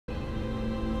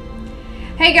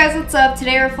Hey guys, what's up?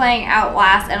 Today we're playing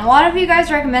Outlast, and a lot of you guys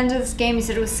recommended this game. You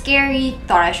said it was scary,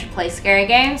 thought I should play scary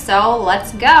games, so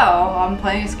let's go. I'm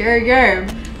playing a scary game.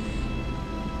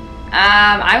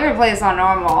 I'm gonna play this on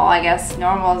normal. I guess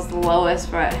normal is the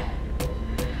lowest, but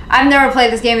I've never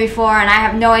played this game before, and I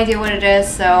have no idea what it is,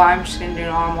 so I'm just gonna do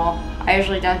normal. I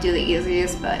usually don't do the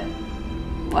easiest, but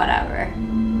whatever.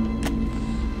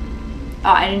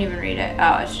 Oh, I didn't even read it.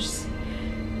 Oh, it's just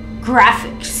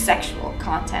graphic sexual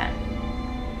content.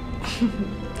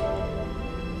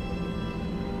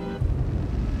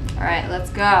 Alright, let's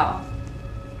go.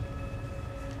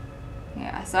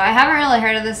 Yeah, so I haven't really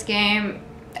heard of this game.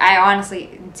 I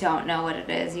honestly don't know what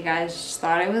it is. You guys just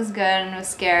thought it was good and it was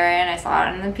scary, and I saw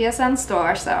it in the PSN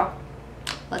store, so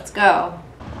let's go.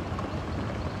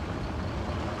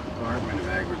 Department of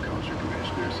Agriculture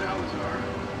Commissioner Salazar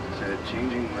said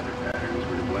changing weather patterns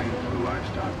were to blame for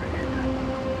livestock behavior.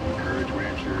 Encourage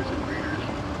ranchers and breeders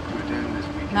to attend this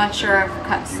weekend. Not sure if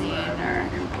cutscene or...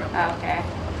 Oh, okay.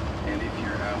 And if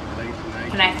you're out late tonight,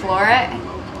 can I floor it?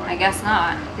 I guess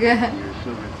not.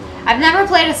 I've never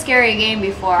played a scary game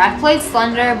before. I've played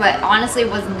Slender, but honestly it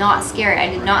was not scary. I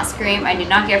did not scream. I did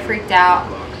not get freaked out.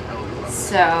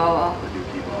 So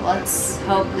let's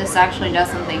hope this actually does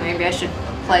something. Maybe I should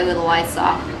play with the lights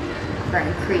off for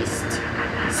increased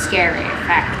scary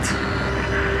effect.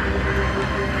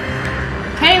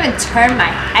 Can't even turn my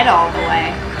head all the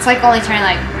way. It's like only turning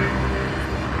like...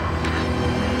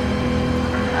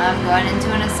 I'm going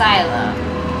into an asylum.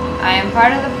 I am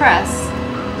part of the press.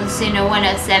 Lucina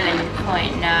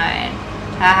 107.9.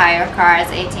 Haha, your car has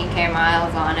 18k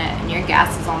miles on it and your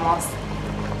gas is almost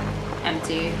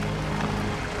empty.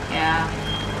 Yeah.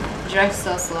 The drive's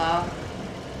so slow.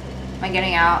 Am I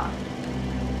getting out?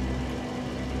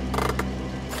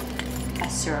 A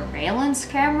surveillance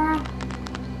camera?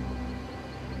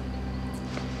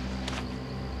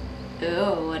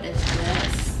 Ooh, what is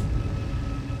this?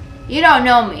 You don't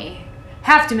know me.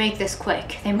 Have to make this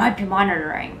quick. They might be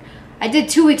monitoring. I did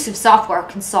 2 weeks of software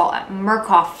consult at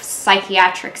Murkoff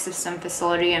Psychiatric System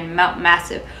Facility in Mount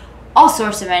Massive. All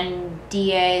sorts of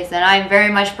NDAs, and I'm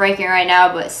very much breaking right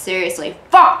now, but seriously,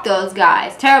 fuck those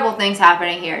guys. Terrible things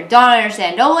happening here. Don't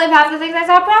understand. Don't believe half the things I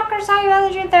saw. Doctors talking about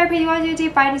the gene therapy. You want to do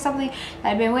deep finding something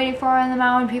that I've been waiting for in the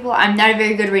mountain people. I'm not a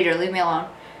very good reader. Leave me alone.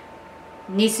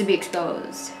 Needs to be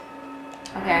exposed.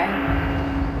 Okay.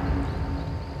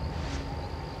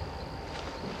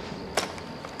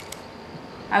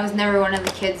 I was never one of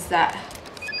the kids that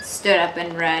stood up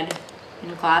and read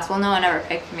in class. Well, no one ever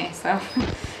picked me, so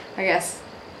I guess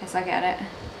I suck at it.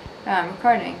 Oh, I'm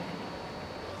recording.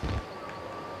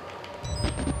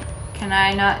 Can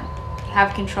I not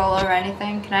have control over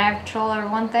anything? Can I have control over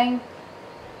one thing?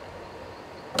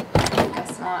 I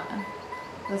guess not.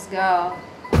 Let's go.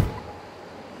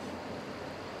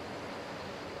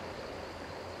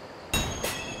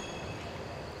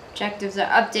 Objectives are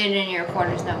updated in your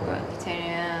reporter's notebook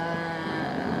containing...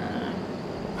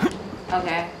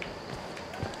 Okay.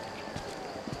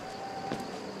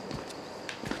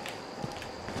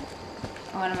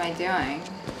 What am I doing?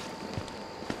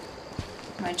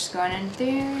 Am I just going in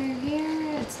through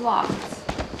here? It's locked.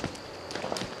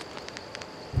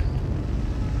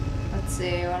 Let's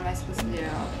see, what am I supposed to do?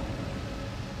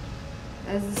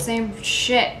 That's the same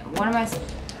shit. What am I...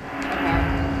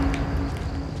 Okay.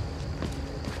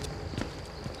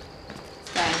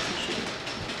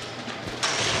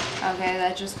 Okay,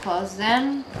 that just closed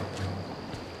in.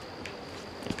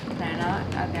 Can I not?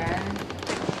 Okay.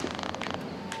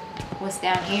 What's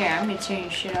down here? I'm gonna turn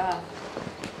your shit off.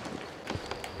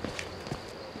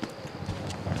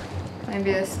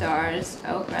 Maybe the door is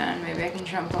open. Maybe I can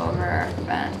jump over a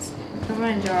fence. Open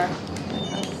a door.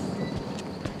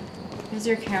 Here's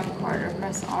your camcorder.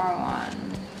 Press R1.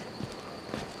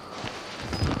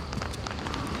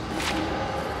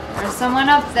 There's someone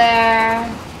up there.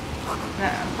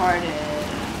 Recorded.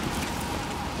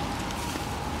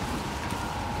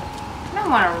 I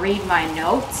don't want to read my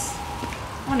notes.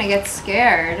 I want to get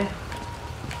scared.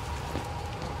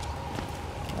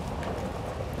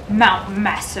 Mount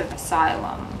Massive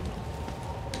Asylum.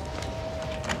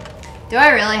 Do I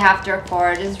really have to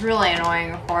record? It's really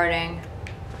annoying recording.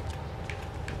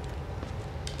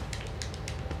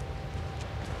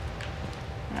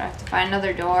 I have to find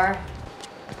another door.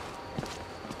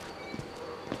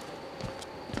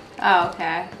 Oh,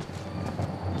 okay.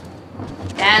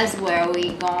 That's where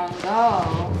we gonna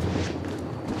go.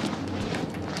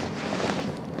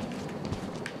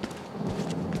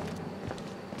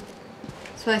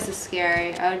 This place is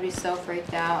scary. I would be so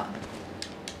freaked out.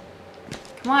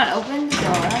 Come on, open the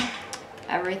door.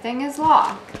 Everything is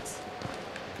locked.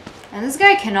 And this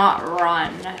guy cannot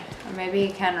run. Or maybe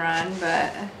he can run,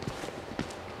 but...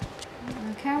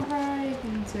 The camera, you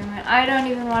can zoom in. I don't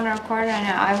even want to record right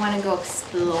now. I want to go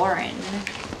exploring.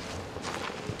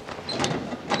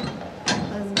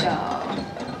 Let's go.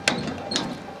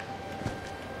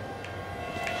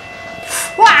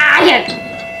 Wah! Yeah!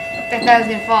 That guy was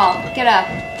gonna fall. Get up.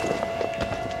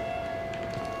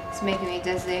 It's making me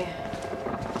dizzy.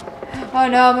 Oh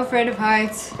no, I'm afraid of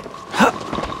heights.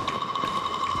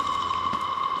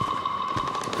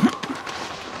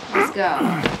 Let's go.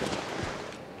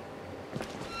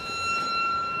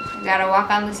 I gotta walk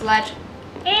on this ledge.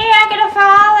 I'm gonna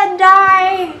fall and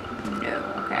die. No,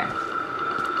 okay.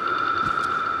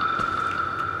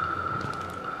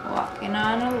 Walking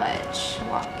on a ledge.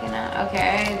 Walking on.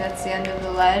 Okay, that's the end of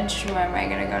the ledge. Where am I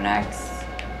gonna go next?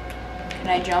 Can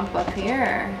I jump up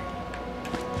here?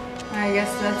 I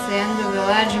guess that's the end of the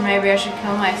ledge. Maybe I should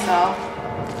kill myself.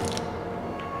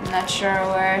 I'm not sure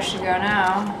where I should go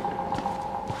now.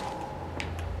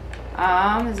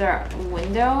 Is there a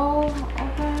window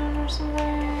open or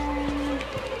something?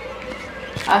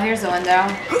 Oh, here's the window.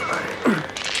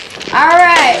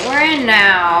 Alright, we're in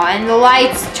now. And the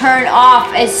lights turn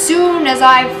off as soon as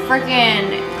I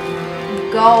freaking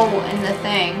go in the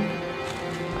thing.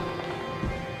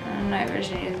 Night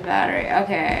vision uses battery.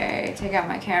 Okay, take out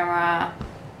my camera.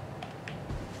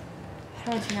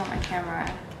 How do I take out my camera?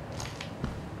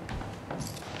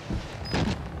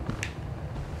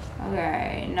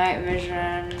 Okay, night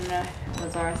vision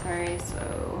was R3,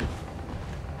 so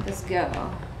let's go.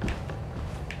 Where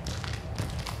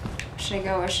should I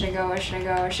go? Where should I go? Where should I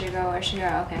go? Where should I go? Where should I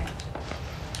go? Okay.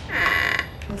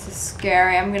 This is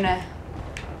scary. I'm gonna...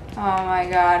 Oh my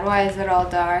god, why is it all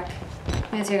dark? I'm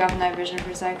gonna take off night vision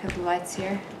for a sec because the light's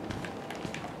here.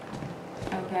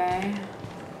 Okay.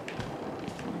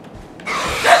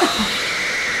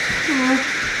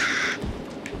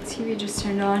 TV just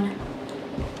turned on.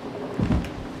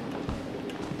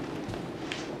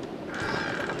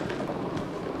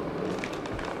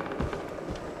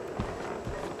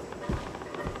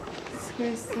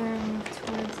 Squeeze them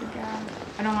towards the gap.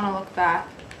 I don't want to look back.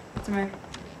 Somewhere.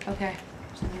 Okay.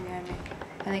 Something behind me.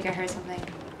 I think I heard something.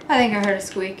 I think I heard a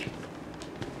squeak.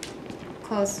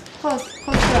 Close, close,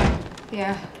 close the door.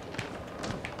 Yeah.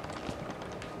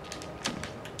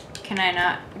 Can I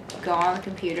not go on the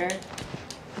computer?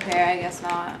 Okay, I guess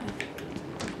not.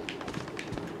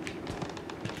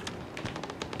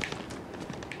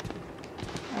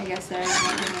 I guess there's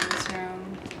nothing in this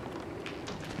room.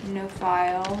 No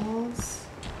files.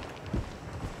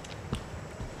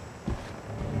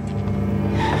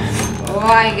 Oh,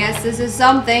 I guess this is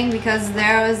something because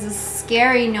there was a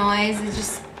scary noise. It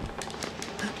just...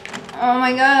 Oh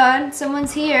my god,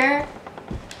 someone's here.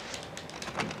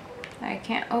 I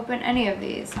can't open any of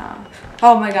these, huh?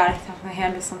 Oh my god, I thought my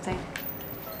hand was something.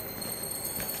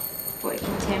 Boy,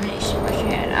 contamination, wash your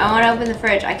hand. I want to open the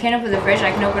fridge. I can't open the fridge.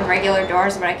 I can open regular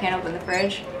doors, but I can't open the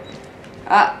fridge.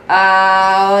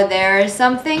 Uh-oh, there's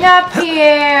something up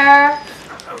here.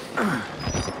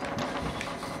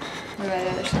 What about the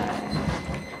other side?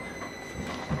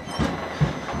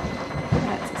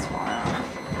 That's this one.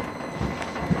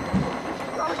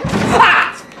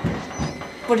 Ah!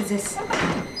 What is this?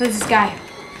 What is this guy?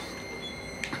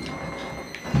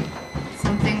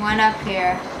 Something went up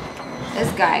here.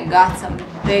 This guy got some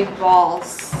big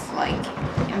balls, like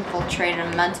infiltrated a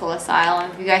mental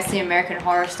asylum. If you guys see American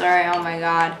Horror Story, oh my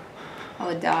god, I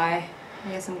would die.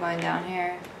 I guess I'm going down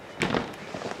here.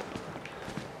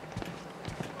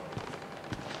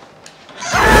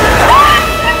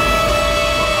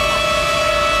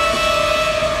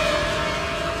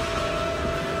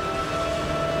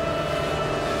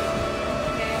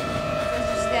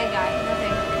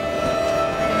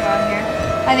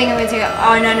 I think I'm gonna take it.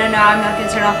 Oh, no, no, no, I'm not gonna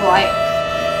turn off the light.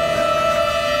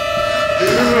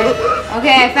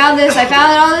 Okay, I found this. I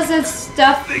found all this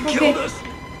stuff. They killed us.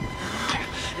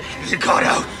 You got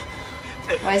out.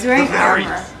 Why is he wearing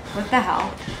armor? What the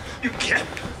hell? You can't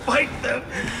fight them.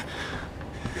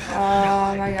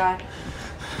 Oh my god.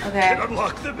 Okay. You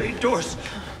unlock the main doors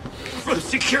from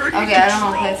security. Okay, I don't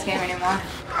want to play this game anymore.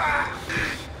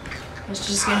 It's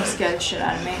just gonna scare the shit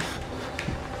out of me.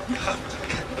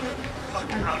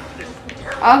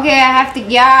 Okay, I have to,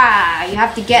 yeah, you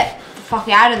have to get the fuck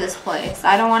out of this place.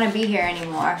 I don't want to be here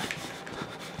anymore.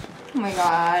 Oh my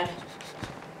god.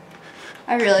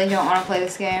 I really don't want to play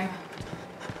this game.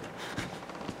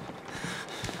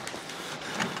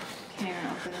 Can't even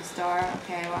open this door.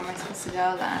 Okay, where am I supposed to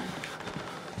go then?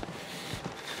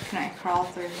 Can I crawl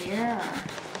through here? Or?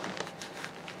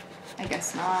 I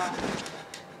guess not.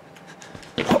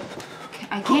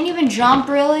 I can't even jump,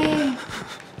 really?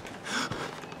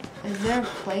 Is there a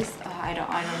place? Oh, I don't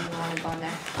even want to go in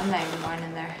there. I'm not even going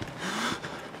in there.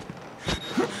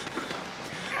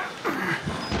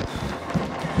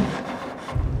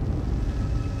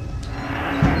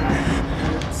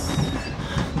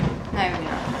 Not even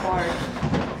gonna record.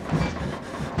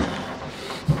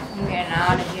 I'm getting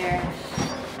out of here.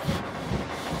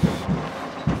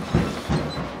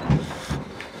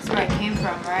 That's where I came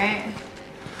from, right?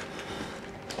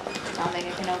 I don't think I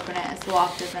can open it. It's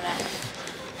locked, isn't it?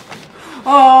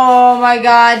 Oh my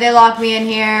god, they locked me in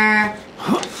here.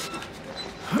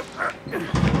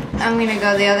 I'm gonna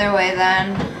go the other way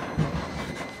then.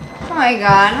 Oh my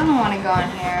god, I don't want to go in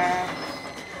here.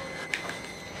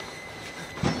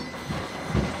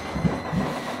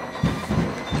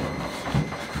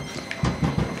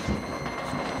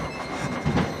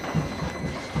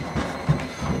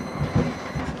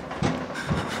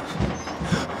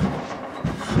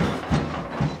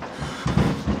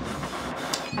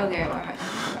 Okay, where am I?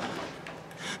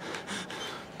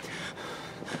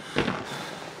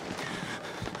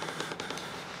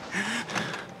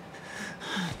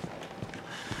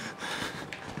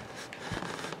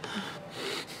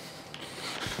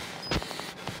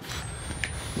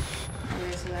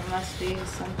 Okay, so there must be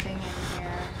something in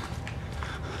here.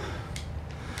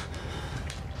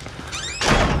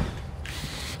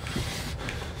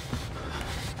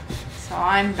 So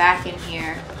I'm back in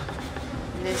here.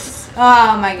 This,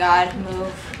 oh my god,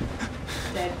 move.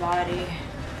 Dead body.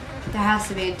 There has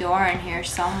to be a door in here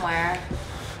somewhere.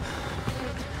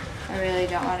 I really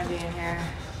don't want to be in here.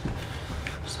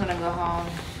 Just want to go home.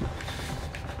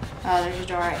 Oh, there's a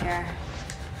door right here.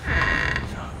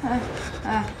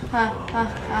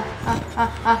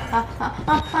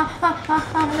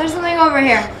 There's something over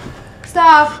here.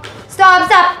 Stop! Stop!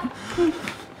 Stop!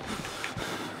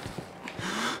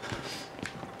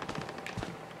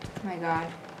 Oh my god.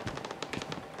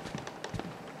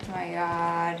 Oh my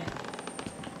god.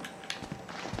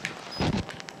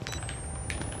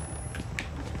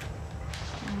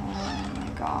 Oh my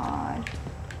god.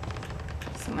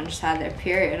 Someone just had their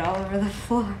period all over the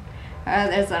floor.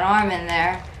 There's an arm in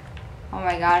there. Oh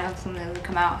my god, I hope something doesn't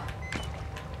come out.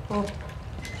 Oh.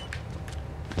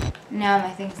 Now my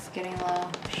thing's getting low.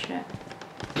 Shit.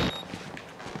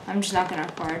 I'm just not gonna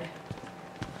record.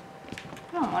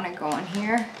 I don't want to go in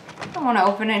here. I don't want to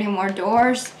open any more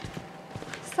doors.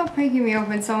 Stop making me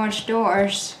open so much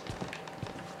doors.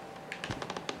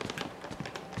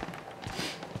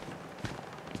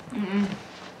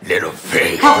 Little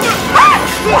pig. Oh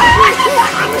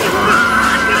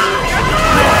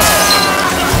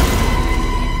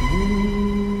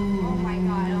my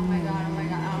god, oh my god, oh my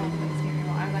god. I don't want to play this game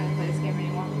anymore. I'm not going to play this game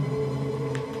anymore.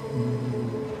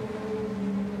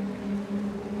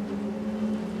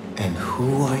 And who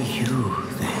are you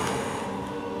then?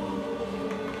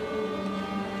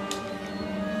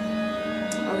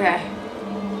 Okay.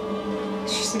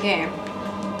 It's just a game.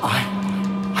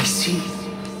 I see.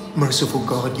 Merciful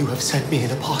God, you have sent me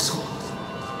an apostle.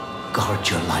 Guard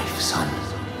your life, son.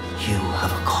 You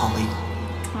have a calling.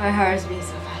 My heart is beating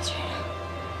so fast right now.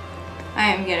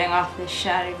 I am getting off this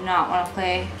shit. I do not want to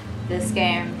play this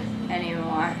game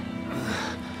anymore.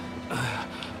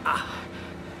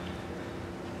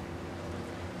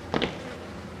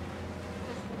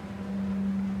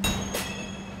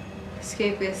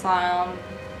 Escape the asylum.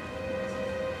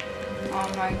 Oh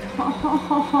my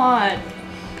god.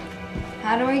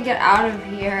 How do we get out of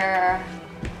here?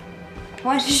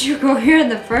 Why did you go here in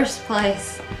the first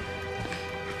place?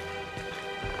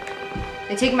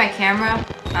 They take my camera?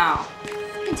 Oh.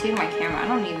 You can take my camera. I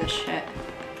don't need this shit.